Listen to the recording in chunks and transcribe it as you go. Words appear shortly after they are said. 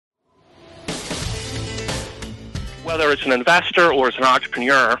Whether it's an investor or as an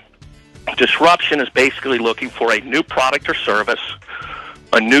entrepreneur, disruption is basically looking for a new product or service,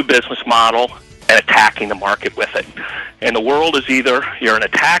 a new business model, and attacking the market with it. And the world is either you're an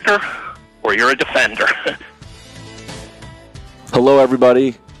attacker or you're a defender. Hello,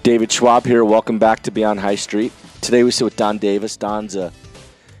 everybody. David Schwab here. Welcome back to Beyond High Street. Today we sit with Don Davis. Don's a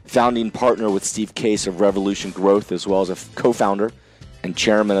founding partner with Steve Case of Revolution Growth, as well as a co-founder and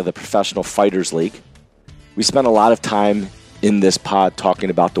chairman of the Professional Fighters League. We spent a lot of time in this pod talking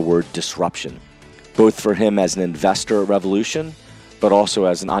about the word disruption, both for him as an investor at Revolution, but also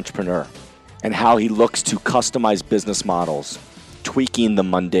as an entrepreneur, and how he looks to customize business models, tweaking the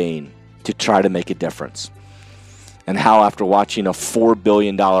mundane to try to make a difference. And how after watching a $4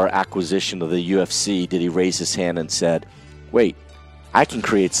 billion acquisition of the UFC, did he raise his hand and said, wait, I can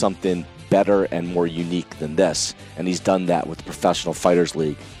create something better and more unique than this. And he's done that with the Professional Fighters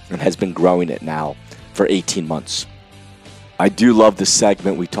League and has been growing it now for 18 months. I do love the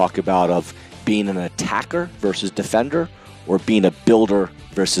segment we talk about of being an attacker versus defender or being a builder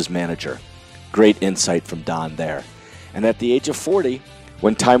versus manager. Great insight from Don there. And at the age of 40,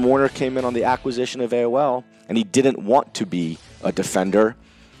 when Time Warner came in on the acquisition of AOL, and he didn't want to be a defender,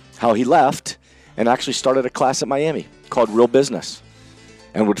 how he left and actually started a class at Miami called Real Business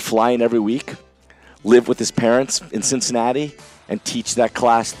and would fly in every week, live with his parents in Cincinnati, and teach that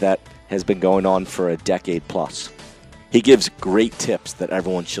class that has been going on for a decade plus. He gives great tips that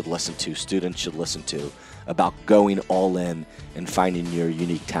everyone should listen to, students should listen to, about going all in and finding your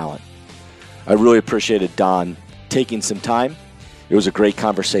unique talent. I really appreciated Don taking some time. It was a great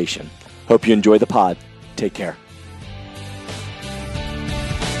conversation. Hope you enjoy the pod. Take care.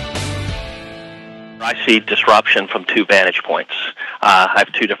 I see disruption from two vantage points. I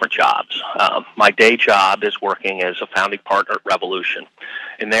have two different jobs. My day job is working as a founding partner at Revolution,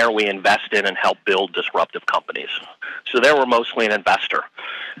 and there we invest in and help build disruptive companies. So there we're mostly an investor,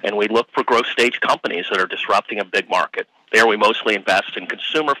 and we look for growth stage companies that are disrupting a big market. There we mostly invest in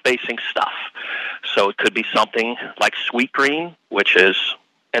consumer-facing stuff. So it could be something like Sweetgreen, which is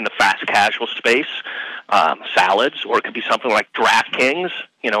in the fast casual space, salads, or it could be something like DraftKings,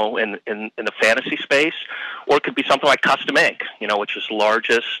 in the fantasy space, or it could be something like Custom Ink, which is the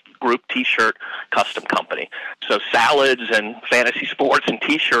largest group T-shirt custom company. So salads and fantasy sports and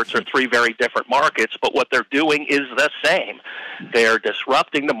T-shirts are three very different markets, but what they're doing is the same. They're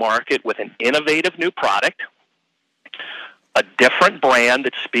disrupting the market with an innovative new product, a different brand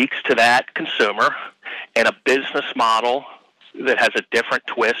that speaks to that consumer, and a business model that has a different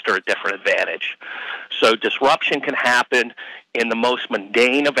twist or a different advantage. So disruption can happen in the most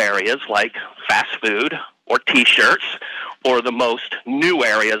mundane of areas like fast food or T-shirts, or the most new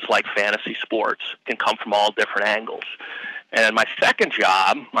areas like fantasy sports. It can come from all different angles. And my second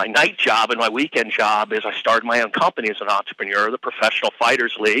job, my night job and my weekend job, is I started my own company as an entrepreneur, the Professional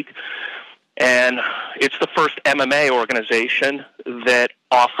Fighters League. And it's the first MMA organization that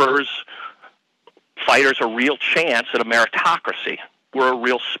offers fighters a real chance at a meritocracy. We're a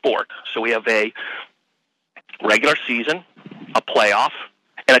real sport. So we have a regular season, a playoff,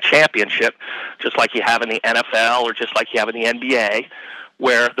 and a championship, just like you have in the NFL or just like you have in the NBA,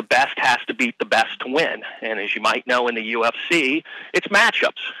 where the best has to beat the best to win. And as you might know in the UFC, it's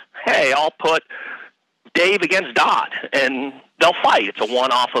matchups. Hey, I'll put Dave against Dodd, and they'll fight. It's a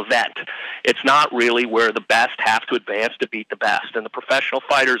one-off event. It's not really where the best have to advance to beat the best. In the Professional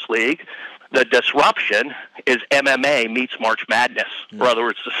Fighters League, the disruption is MMA meets March Madness. In other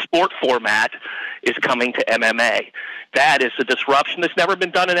words, the sport format is coming to MMA. That is a disruption that's never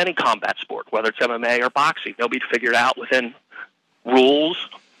been done in any combat sport, whether it's MMA or boxing. Nobody figured out within rules,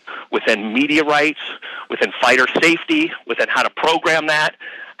 within media rights, within fighter safety, within how to program that,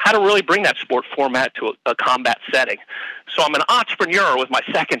 how to really bring that sport format to a combat setting. So I'm an entrepreneur with my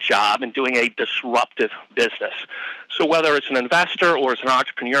second job and doing a disruptive business. So whether it's an investor or as an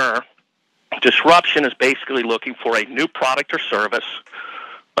entrepreneur, disruption is basically looking for a new product or service,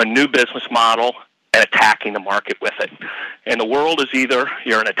 a new business model, and attacking the market with it. And the world is either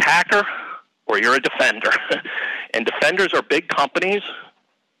you're an attacker or you're a defender. And defenders are big companies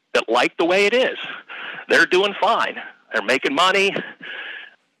that like the way it is. They're doing fine. They're making money.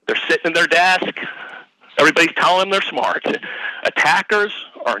 They're sitting in their desk. Everybody's telling them they're smart. Attackers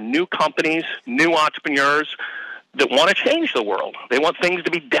are new companies, new entrepreneurs that want to change the world. They want things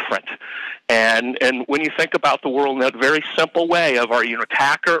to be different. And when you think about the world in that very simple way of are you an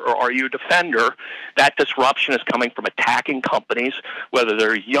attacker or are you a defender, that disruption is coming from attacking companies, whether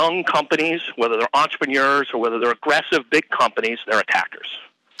they're young companies, whether they're entrepreneurs, or whether they're aggressive big companies, they're attackers.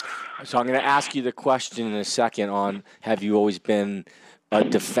 So I'm going to ask you the question in a second on have you always been a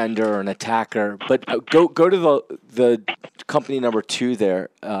defender or an attacker. But go to the company number 2 there.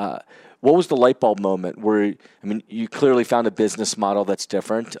 What was the light bulb moment where, you clearly found a business model that's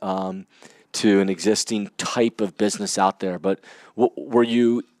different to an existing type of business out there, but were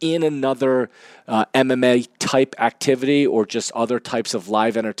you in another MMA type activity or just other types of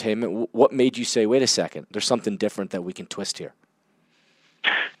live entertainment? What made you say, wait a second, there's something different that we can twist here?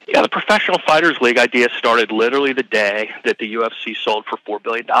 Yeah, the Professional Fighters League idea started literally the day that the UFC sold for $4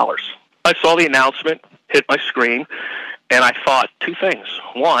 billion. I saw the announcement, hit my screen, and I thought two things.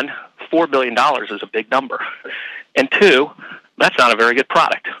 One, $4 billion is a big number. And two, that's not a very good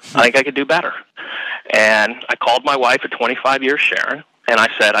product. I think I could do better. And I called my wife of 25 years, Sharon, and I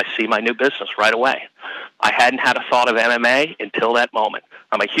said, I see my new business right away. I hadn't had a thought of MMA until that moment.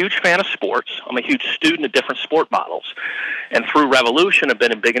 I'm a huge fan of sports. I'm a huge student of different sport models. And through Revolution, I've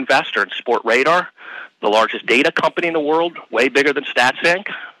been a big investor in Sportradar, the largest data company in the world, way bigger than StatsInc,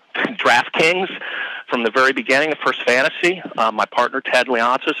 DraftKings. From the very beginning of First Fantasy, my partner Ted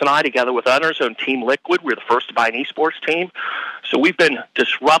Leonsis and I, together with others, own Team Liquid. We're the first to buy an esports team. So we've been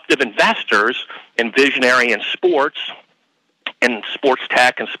disruptive investors and visionary in sports, in sports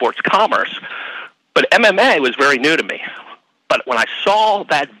tech and sports commerce. But MMA was very new to me. But when I saw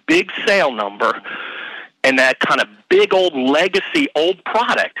that big sale number and that kind of big old legacy old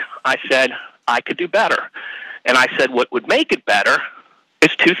product, I said, I could do better. And I said, what would make it better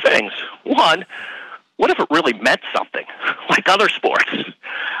is two things. One, what if it really meant something, like other sports?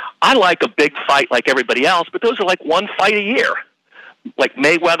 I like a big fight like everybody else, but those are like one fight a year, like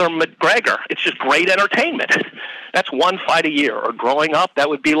Mayweather and McGregor. It's just great entertainment. That's one fight a year. Or growing up, that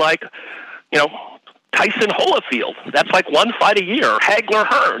would be like, Tyson Holyfield. That's like one fight a year. Or Hagler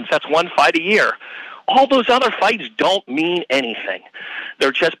Hearns. That's one fight a year. All those other fights don't mean anything.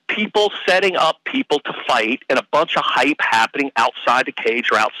 They're just people setting up people to fight and a bunch of hype happening outside the cage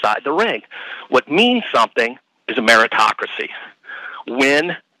or outside the ring. What means something is a meritocracy.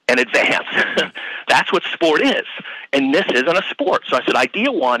 Win and advance. That's what sport is. And this isn't a sport. So I said,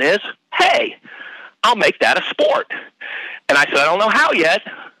 idea one is, hey, I'll make that a sport. And I said, I don't know how yet,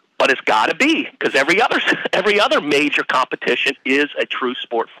 but it's got to be, because every other major competition is a true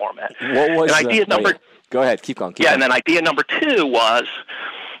sport format. What was idea number? Go ahead, keep going. And then idea number 2 was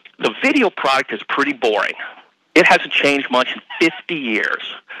the video product is pretty boring. It hasn't changed much in 50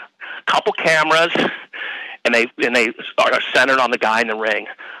 years. Couple cameras, and they are centered on the guy in the ring.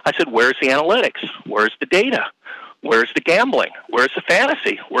 I said, where's the analytics? Where's the data? Where's the gambling? Where's the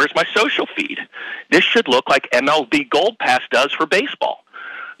fantasy? Where's my social feed? This should look like MLB Gold Pass does for baseball,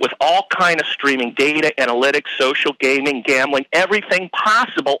 with all kind of streaming data, analytics, social gaming, gambling, everything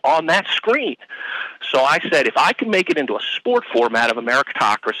possible on that screen. So I said, if I can make it into a sport format of a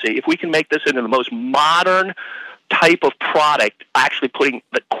meritocracy, if we can make this into the most modern type of product, actually putting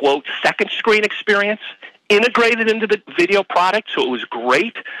the, quote, second screen experience integrated into the video product so it was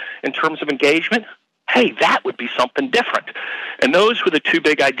great in terms of engagement, hey, that would be something different. And those were the two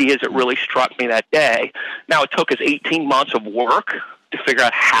big ideas that really struck me that day. Now, it took us 18 months of work to figure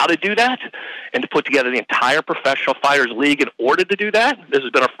out how to do that and to put together the entire Professional Fighters League in order to do that. This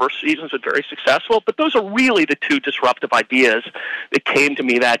has been our first season, so it's very successful. But those are really the two disruptive ideas that came to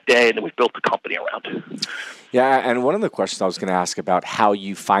me that day and that we built the company around. Yeah, and one of the questions I was going to ask about how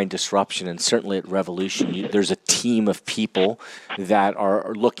you find disruption, and certainly at Revolution, there's a team of people that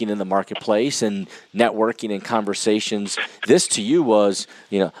are looking in the marketplace and networking and conversations. This to you was,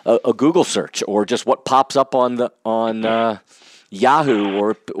 a Google search or just what pops up on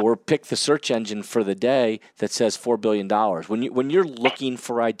Yahoo or pick the search engine for the day that says $4 billion. When you're looking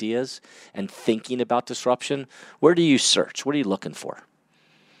for ideas and thinking about disruption, where do you search? What are you looking for?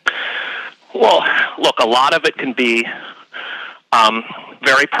 Well, look, a lot of it can be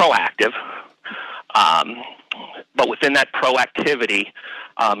very proactive, but within that proactivity,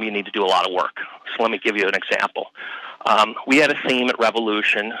 you need to do a lot of work. So let me give you an example. We had a theme at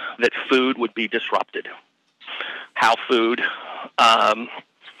Revolution that food would be disrupted. How food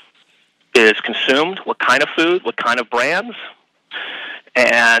is consumed, what kind of food, what kind of brands,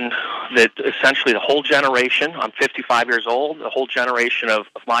 and that essentially the whole generation, I'm 55 years old, the whole generation of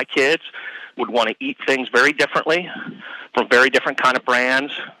my kids would want to eat things very differently from very different kind of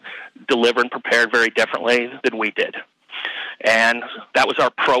brands, delivered and prepared very differently than we did. And that was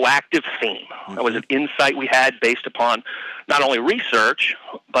our proactive theme. That was an insight we had based upon not only research,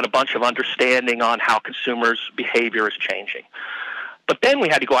 but a bunch of understanding on how consumers' behavior is changing. But then we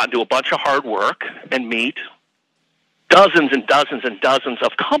had to go out and do a bunch of hard work and meet dozens and dozens and dozens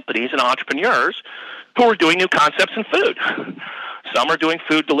of companies and entrepreneurs who were doing new concepts in food. Some are doing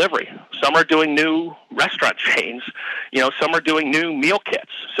food delivery. Some are doing new restaurant chains. Some are doing new meal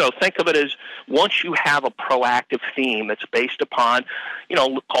kits. So think of it as once you have a proactive theme that's based upon,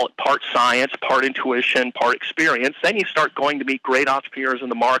 call it part science, part intuition, part experience, then you start going to meet great entrepreneurs in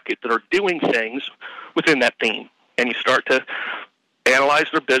the market that are doing things within that theme. And you start to analyze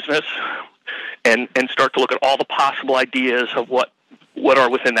their business and start to look at all the possible ideas of what are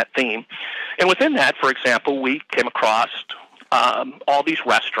within that theme. And within that, for example, we came across all these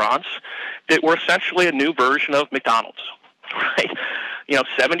restaurants that were essentially a new version of McDonald's, right?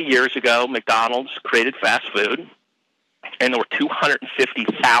 70 years ago, McDonald's created fast food, and there were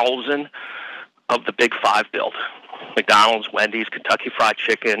 250,000 of the Big Five built. McDonald's, Wendy's, Kentucky Fried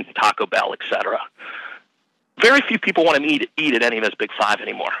Chicken, Taco Bell, etc. Very few people want to eat at any of those Big Five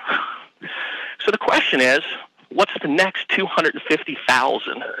anymore. So the question is, what's the next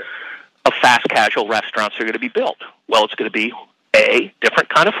 250,000 of fast casual restaurants that are going to be built? Well, it's going to be A, different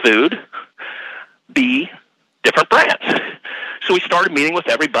kind of food, B, different brands. So we started meeting with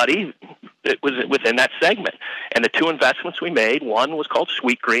everybody that was within that segment. And the two investments we made, one was called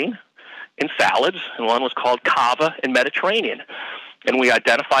Sweetgreen in salads, and one was called Cava in Mediterranean. And we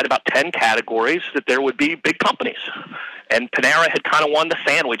identified about 10 categories that there would be big companies. And Panera had kind of won the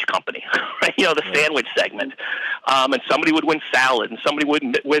sandwich company, right? The sandwich segment. And somebody would win salad, and somebody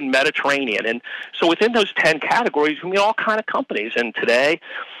would win Mediterranean. And so within those 10 categories, we meet all kind of companies. And today,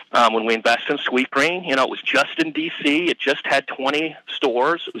 when we invest in Sweetgreen, it was just in D.C. It just had 20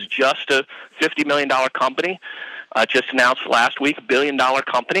 stores. It was just a $50 million company. Just announced last week, $1 billion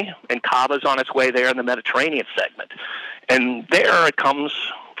company. And Cava's on its way there in the Mediterranean segment. And there it comes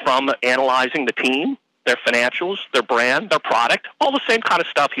from analyzing the team, their financials, their brand, their product, all the same kind of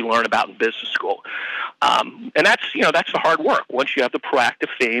stuff you learn about in business school. And that's the hard work. Once you have the proactive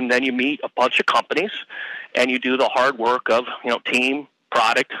theme, then you meet a bunch of companies and you do the hard work of, team,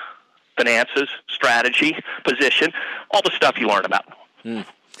 product, finances, strategy, position, all the stuff you learn about.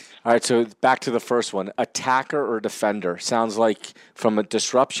 All right, so back to the first one. Attacker or defender? Sounds like from a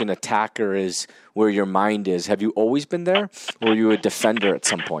disruption, attacker is where your mind is. Have you always been there, or were you a defender at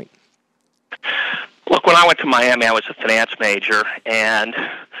some point? Look, when I went to Miami, I was a finance major, and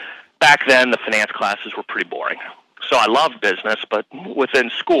back then the finance classes were pretty boring. So I loved business, but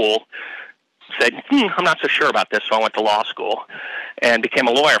within school, said, I'm not so sure about this, so I went to law school and became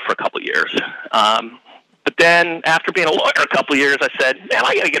a lawyer for a couple of years. But then after being a lawyer a couple of years, I said, man,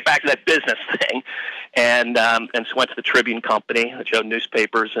 I got to get back to that business thing. And so went to the Tribune Company, which owned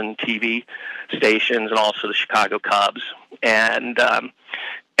newspapers and TV stations, and also the Chicago Cubs. And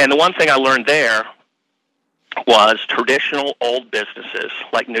the one thing I learned there was traditional old businesses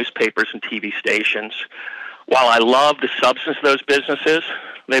like newspapers and TV stations. While I love the substance of those businesses,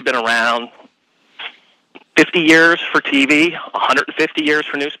 they've been around 50 years for TV, 150 years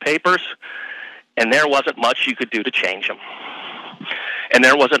for newspapers, and there wasn't much you could do to change them. And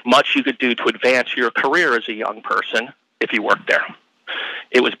there wasn't much you could do to advance your career as a young person if you worked there.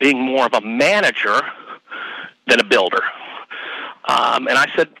 It was being more of a manager than a builder. And I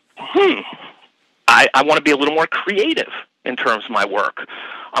said, I want to be a little more creative in terms of my work.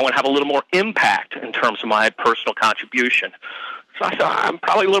 I want to have a little more impact in terms of my personal contribution. So I thought, I'm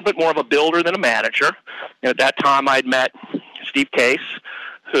probably a little bit more of a builder than a manager. And at that time, I'd met Steve Case,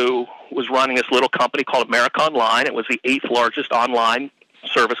 who was running this little company called America Online. It was the 8th largest online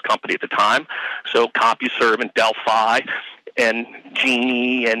service company at the time. So CompuServe and Delphi and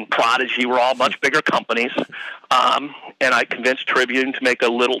Genie and Prodigy were all much bigger companies. And I convinced Tribune to make a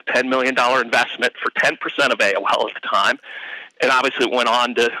little $10 million investment for 10% of AOL at the time. And obviously it went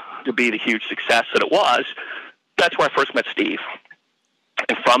on to be the huge success that it was. That's where I first met Steve.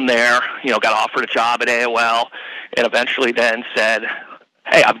 And from there, got offered a job at AOL and eventually then said,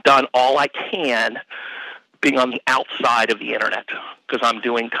 hey, I've done all I can being on the outside of the internet because I'm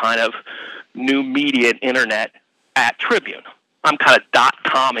doing kind of new media and internet at Tribune. I'm kind of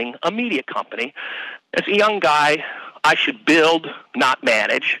dot-comming a media company. As a young guy, I should build, not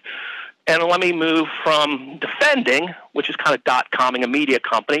manage. And let me move from defending, which is kind of dot-comming a media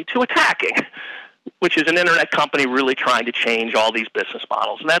company, to attacking, which is an internet company really trying to change all these business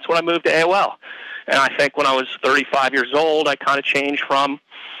models. And that's when I moved to AOL. And I think when I was 35 years old, I kind of changed from,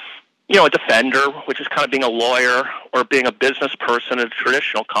 a defender, which is kind of being a lawyer, or being a business person at a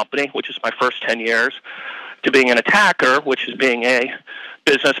traditional company, which is my first 10 years, to being an attacker, which is being a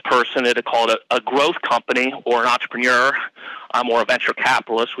business person at a growth company or an entrepreneur, or a venture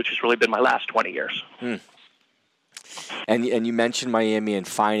capitalist, which has really been my last 20 years. And you mentioned Miami and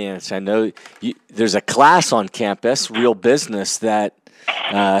finance. I know there's a class on campus, Real Business, that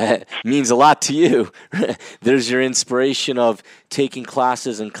means a lot to you. There's your inspiration of taking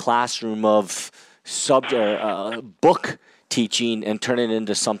classes in classroom of book teaching and turning it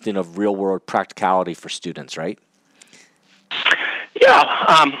into something of real-world practicality for students, right?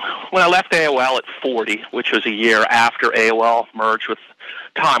 Yeah. When I left AOL at 40, which was a year after AOL merged with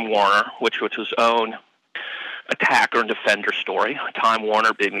Time Warner, which was its own attacker and defender story, Time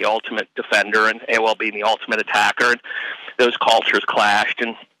Warner being the ultimate defender and AOL being the ultimate attacker, and those cultures clashed,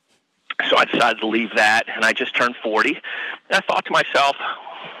 and so I decided to leave that, and I just turned 40, and I thought to myself,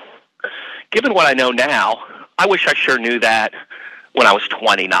 given what I know now, I wish I sure knew that when I was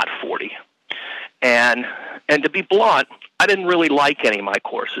 20, not 40. And to be blunt, I didn't really like any of my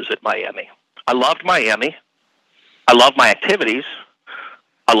courses at Miami. I loved Miami. I loved my activities.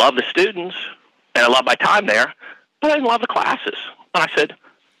 I loved the students, and I loved my time there, but I didn't love the classes. And I said,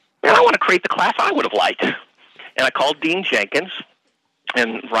 man, I want to create the class I would have liked. And I called Dean Jenkins,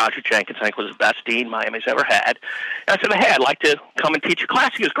 and Roger Jenkins, I think, was the best dean Miami's ever had. And I said, hey, I'd like to come and teach a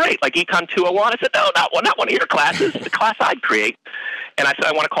class. He was great, like Econ 201. I said, no, not one of your classes, the class I'd create. And I said,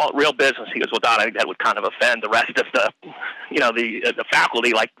 I want to call it Real Business. He goes, well, Don, I think that would kind of offend the rest of the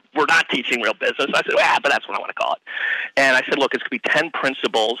faculty, like we're not teaching real business. I said, well, but that's what I want to call it. And I said, look, it's going to be 10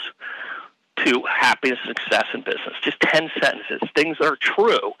 principles to happiness and success in business. Just 10 sentences, things that are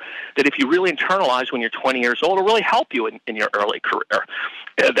true, that if you really internalize when you're 20 years old, will really help you in your early career.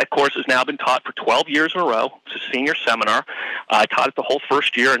 That course has now been taught for 12 years in a row. It's a senior seminar. I taught it the whole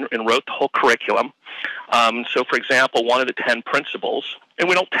first year and wrote the whole curriculum. So, for example, one of the 10 principles, and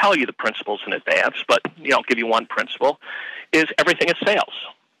we don't tell you the principles in advance, but I'll give you one principle, is everything is sales.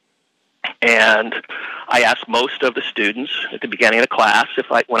 And I ask most of the students at the beginning of the class,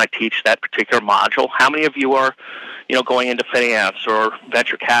 when I teach that particular module, how many of you are, going into finance or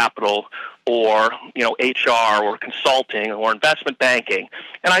venture capital or, HR or consulting or investment banking?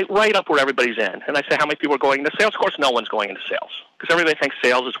 And I write up where everybody's in. And I say, how many people are going into sales? Of course, no one's going into sales because everybody thinks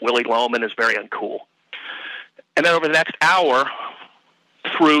sales is Willy Loman, is very uncool. And then over the next hour,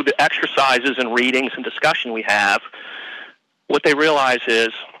 through the exercises and readings and discussion we have, what they realize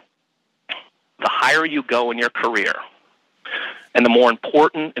is the higher you go in your career and the more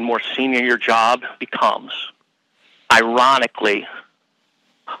important and more senior your job becomes, ironically,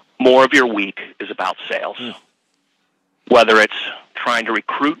 more of your week is about sales. Whether it's trying to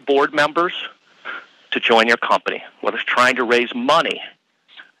recruit board members to join your company, whether it's trying to raise money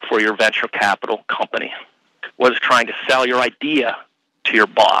for your venture capital company, whether it's trying to sell your idea to your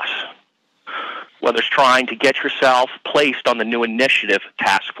boss, whether it's trying to get yourself placed on the new initiative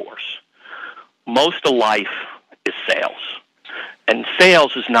task force. Most of life is sales. And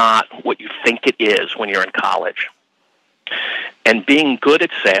sales is not what you think it is when you're in college. And being good at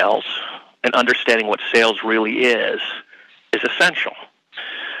sales and understanding what sales really is essential.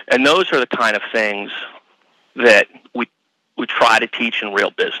 And those are the kind of things that we try to teach in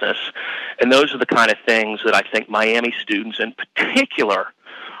Real Business. And those are the kind of things that I think Miami students in particular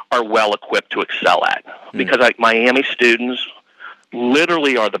are well equipped to excel at. Because Miami students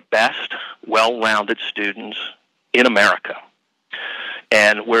literally are the best, well-rounded students in America.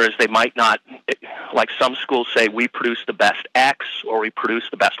 And whereas they might not, like some schools say, we produce the best X, or we produce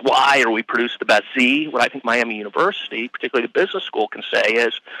the best Y, or we produce the best Z, what I think Miami University, particularly the business school, can say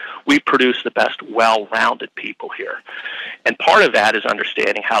is we produce the best well-rounded people here. And part of that is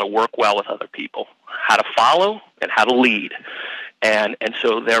understanding how to work well with other people, how to follow and how to lead. And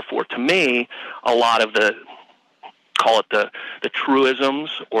so therefore, to me, a lot of the, call it the truisms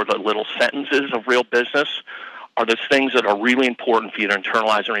or the little sentences of Real Business are those things that are really important for you to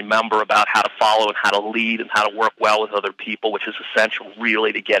internalize and remember about how to follow and how to lead and how to work well with other people, which is essential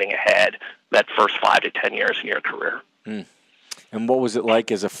really to getting ahead that first 5 to 10 years in your career. And what was it like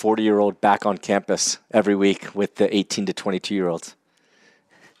as a 40-year-old back on campus every week with the 18 to 22-year-olds?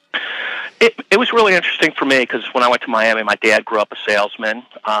 It was really interesting for me because when I went to Miami, my dad grew up a salesman,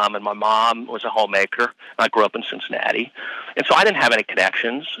 and my mom was a homemaker. I grew up in Cincinnati. And so I didn't have any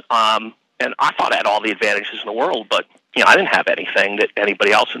connections. And I thought I had all the advantages in the world, but I didn't have anything that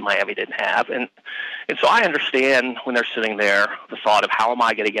anybody else in Miami didn't have. And so I understand when they're sitting there the thought of how am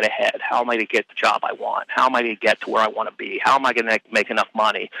I going to get ahead? How am I going to get the job I want? How am I going to get to where I want to be? How am I going to make enough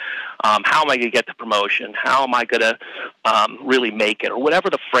money? How am I going to get the promotion? How am I going to really make it? Or whatever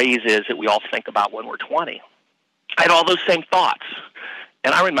the phrase is that we all think about when we're 20. I had all those same thoughts.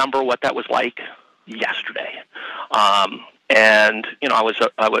 And I remember what that was like yesterday. And I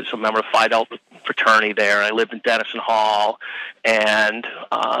was a member of Phi Delta fraternity there. I lived in Denison Hall, and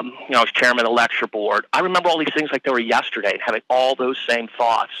I was chairman of the lecture board. I remember all these things like they were yesterday, and having all those same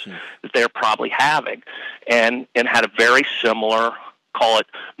thoughts that they're probably having, and had a very similar call it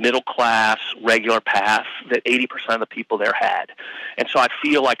middle class, regular path that 80% of the people there had. And so I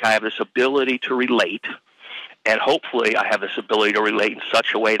feel like I have this ability to relate, and hopefully I have this ability to relate in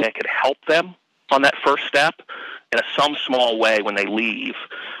such a way that could help them on that first step in some small way when they leave,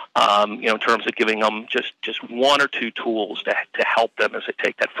 in terms of giving them just one or two tools to help them as they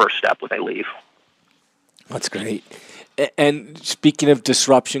take that first step when they leave. That's great. And speaking of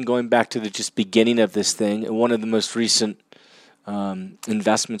disruption, going back to the just beginning of this thing, one of the most recent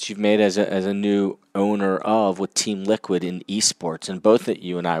investments you've made as a new owner of with Team Liquid in esports, and both that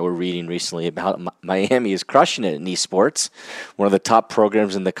you and I were reading recently about Miami is crushing it in esports, one of the top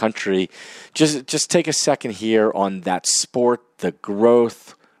programs in the country. Just take a second here on that sport, the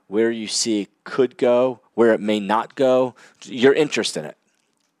growth, where you see it could go, where it may not go, your interest in it.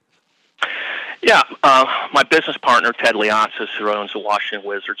 Yeah, my business partner, Ted Leonsis, who owns the Washington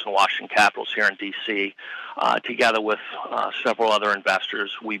Wizards and Washington Capitals here in D.C., together with several other investors,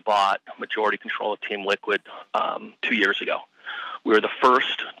 we bought majority control of Team Liquid 2 years ago. We were the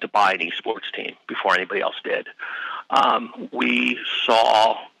first to buy an esports team before anybody else did. We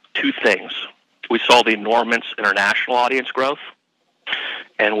saw two things. We saw the enormous international audience growth,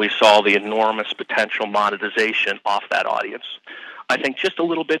 and we saw the enormous potential monetization off that audience. I think just a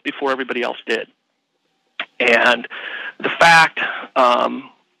little bit before everybody else did. And the fact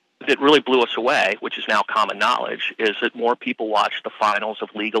that really blew us away, which is now common knowledge, is that more people watched the finals of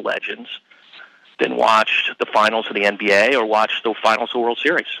League of Legends than watched the finals of the NBA or watched the finals of the World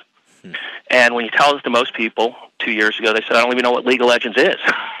Series. And when you tell this to most people 2 years ago, they said, I don't even know what League of Legends is,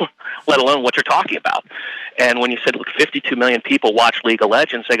 let alone what you're talking about. And when you said, look, 52 million people watch League of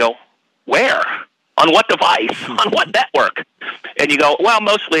Legends, they go, where? On what device? On what network? And you go, well,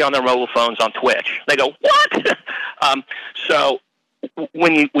 mostly on their mobile phones on Twitch. They go, what? So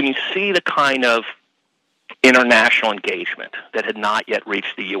when you see the kind of international engagement that had not yet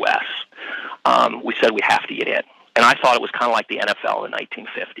reached the U.S., we said we have to get in. And I thought it was kind of like the NFL in the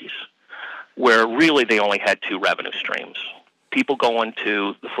 1950s, where really they only had two revenue streams. People going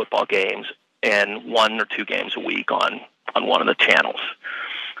to the football games and 1 or 2 games a week on one of the channels.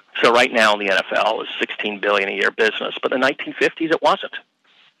 So right now in the NFL is $16 billion a year business, but in the 1950s it wasn't.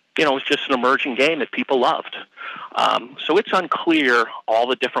 It was just an emerging game that people loved. So it's unclear all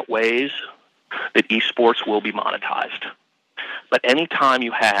the different ways that esports will be monetized. But anytime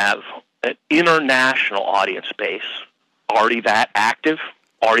you have an international audience base already that active,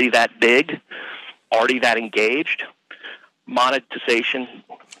 already that big, already that engaged, monetization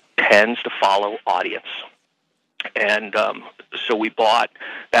tends to follow audience. And so we bought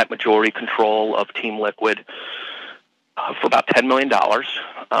that majority control of Team Liquid for about $10 million.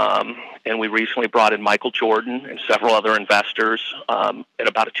 And we recently brought in Michael Jordan and several other investors at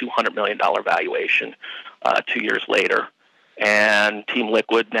about a $200 million valuation 2 years later. And Team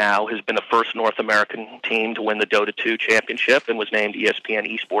Liquid now has been the first North American team to win the Dota 2 championship and was named ESPN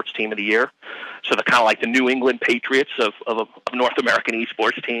Esports Team of the Year. So they're kind of like the New England Patriots of North American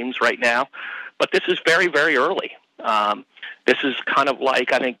esports teams right now. But this is very, very early. This is kind of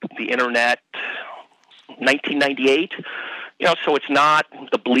like, I think, the internet, 1998. So it's not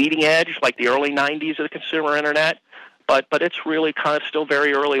the bleeding edge like the early 90s of the consumer internet, but it's really kind of still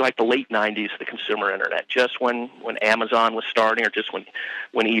very early, like the late 90s of the consumer internet, just when Amazon was starting or just when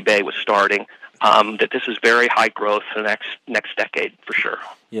eBay was starting. That this is very high growth for the next decade for sure.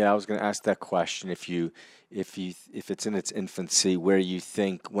 Yeah, I was going to ask that question. If it's in its infancy, where you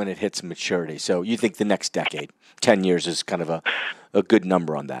think when it hits maturity. So you think the next decade, 10 years is kind of a good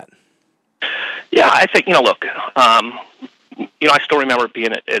number on that. Yeah, I think, look, I still remember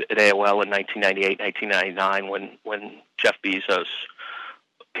being at AOL in 1998, 1999 when Jeff Bezos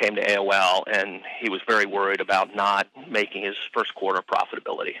came to AOL, and he was very worried about not making his first quarter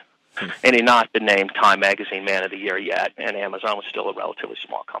profitability. And he had not been named Time Magazine Man of the Year yet, and Amazon was still a relatively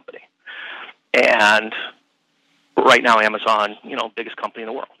small company. And right now, Amazon, biggest company in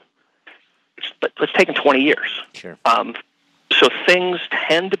the world. But it's taken 20 years. Sure. So things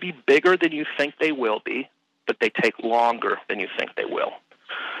tend to be bigger than you think they will be, but they take longer than you think they will.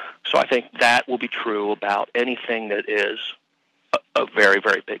 So I think that will be true about anything that is a very,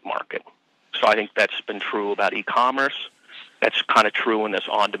 very big market. So I think that's been true about e-commerce. That's kind of true in this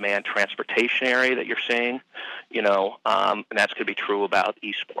on-demand transportation area that you're seeing, and that's going to be true about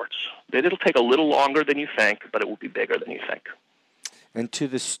esports. It'll take a little longer than you think, but it will be bigger than you think. And to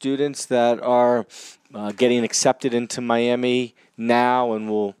the students that are getting accepted into Miami now and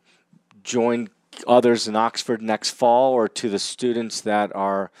will join others in Oxford next fall, or to the students that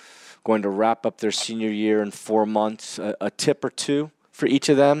are going to wrap up their senior year in 4 months, a tip or two for each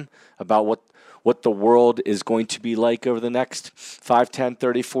of them about what the world is going to be like over the next 5, 10,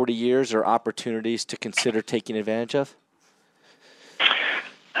 30, 40 years, or opportunities to consider taking advantage of?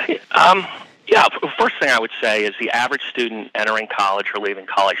 Yeah, first thing I would say is the average student entering college or leaving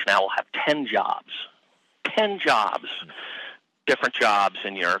college now will have 10 jobs. 10 jobs, different jobs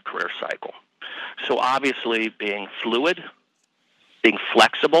in your career cycle. So obviously being fluid, being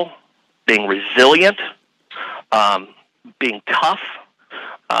flexible, being resilient, being tough,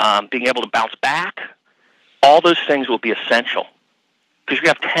 being able to bounce back, all those things will be essential because you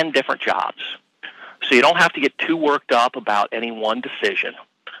have 10 different jobs. So you don't have to get too worked up about any one decision,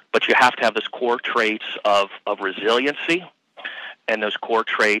 but you have to have those core traits of resiliency and those core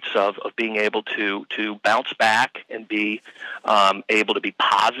traits of being able to bounce back and be able to be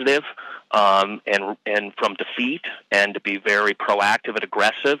positive and from defeat, and to be very proactive and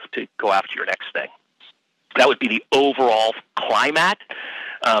aggressive to go after your next thing. That would be the overall climate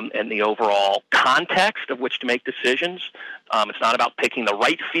and the overall context of which to make decisions. It's not about picking the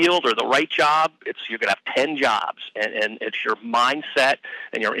right field or the right job. You're going to have 10 jobs, and it's your mindset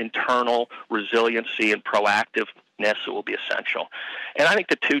and your internal resiliency and proactiveness that will be essential. And I think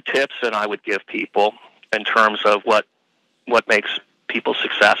the 2 tips that I would give people in terms of what makes people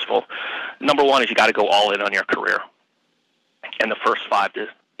successful, number 1 is you got to go all in on your career in the first 5 to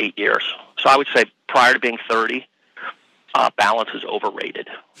 8 years. So I would say prior to being 30, balance is overrated.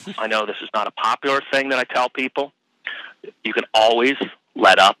 I know this is not a popular thing that I tell people. You can always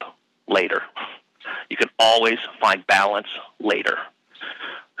let up later. You can always find balance later.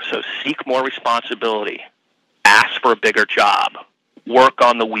 So seek more responsibility. Ask for a bigger job. Work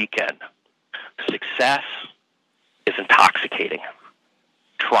on the weekend. Success is intoxicating.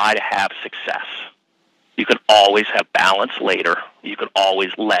 Try to have success. You can always have balance later. You can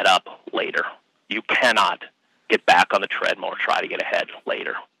always let up later. You cannot get back on the treadmill or try to get ahead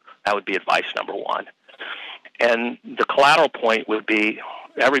later. That would be advice number 1. And the collateral point would be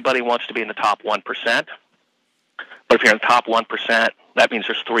everybody wants to be in the top 1%. But if you're in the top 1%, that means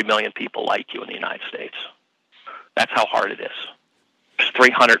there's 3 million people like you in the United States. That's how hard it is. There's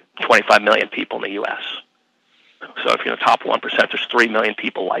 325 million people in the U.S. So if you're in the top 1%, there's 3 million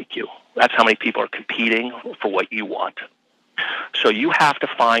people like you. That's how many people are competing for what you want. So you have to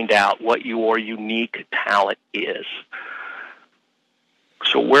find out what your unique talent is.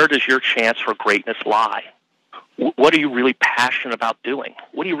 So where does your chance for greatness lie? What are you really passionate about doing?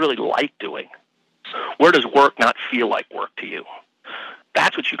 What do you really like doing? Where does work not feel like work to you?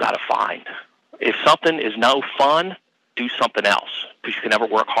 That's what you got to find. If something is no fun, do something else, because you can never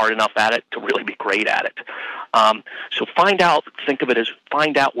work hard enough at it to really be great at it. So think of it as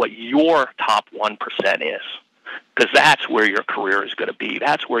find out what your top 1% is, because that's where your career is going to be.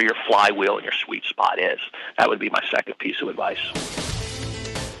 That's where your flywheel and your sweet spot is. That would be my second piece of advice.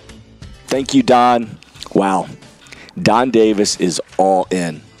 Thank you, Don. Wow. Don Davis is all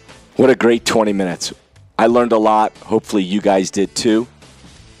in. What a great 20 minutes. I learned a lot. Hopefully you guys did too.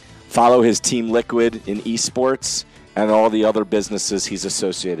 Follow his Team Liquid in esports and all the other businesses he's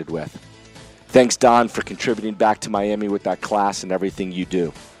associated with. Thanks, Don, for contributing back to Miami with that class and everything you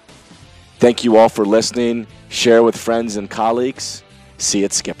do. Thank you all for listening. Share with friends and colleagues. See you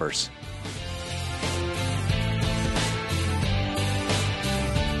at Skippers.